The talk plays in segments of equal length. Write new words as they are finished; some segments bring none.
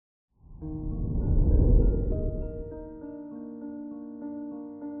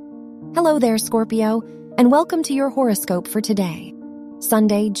Hello there, Scorpio, and welcome to your horoscope for today,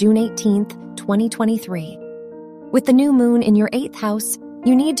 Sunday, June 18th, 2023. With the new moon in your 8th house,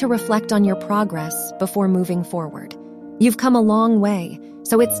 you need to reflect on your progress before moving forward. You've come a long way,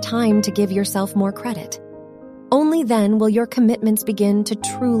 so it's time to give yourself more credit. Only then will your commitments begin to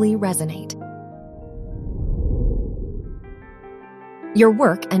truly resonate. Your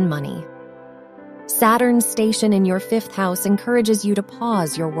work and money. Saturn's station in your 5th house encourages you to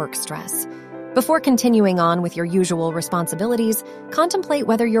pause your work stress. Before continuing on with your usual responsibilities, contemplate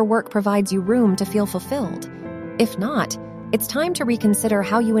whether your work provides you room to feel fulfilled. If not, it's time to reconsider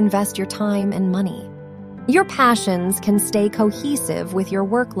how you invest your time and money. Your passions can stay cohesive with your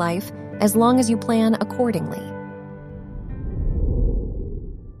work life as long as you plan accordingly.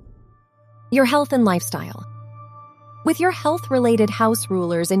 Your health and lifestyle. With your health-related house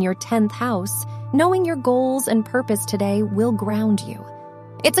rulers in your 10th house, knowing your goals and purpose today will ground you.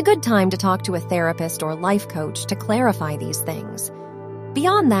 It's a good time to talk to a therapist or life coach to clarify these things.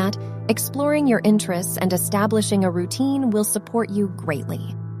 Beyond that, exploring your interests and establishing a routine will support you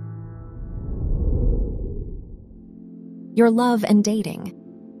greatly. Your love and dating.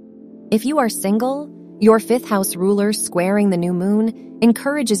 If you are single, your 5th house ruler squaring the new moon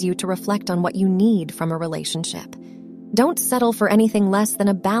encourages you to reflect on what you need from a relationship. Don't settle for anything less than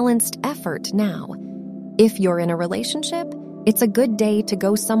a balanced effort now. If you're in a relationship, it's a good day to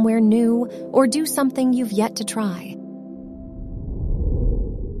go somewhere new or do something you've yet to try.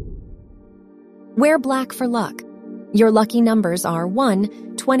 Wear black for luck. Your lucky numbers are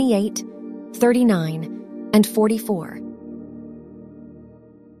 1, 28, 39, and 44.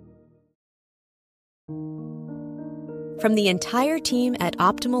 From the entire team at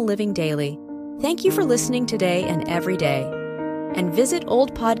Optimal Living Daily, thank you for listening today and every day. And visit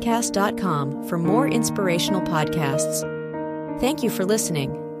oldpodcast.com for more inspirational podcasts. Thank you for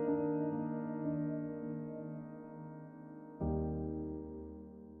listening.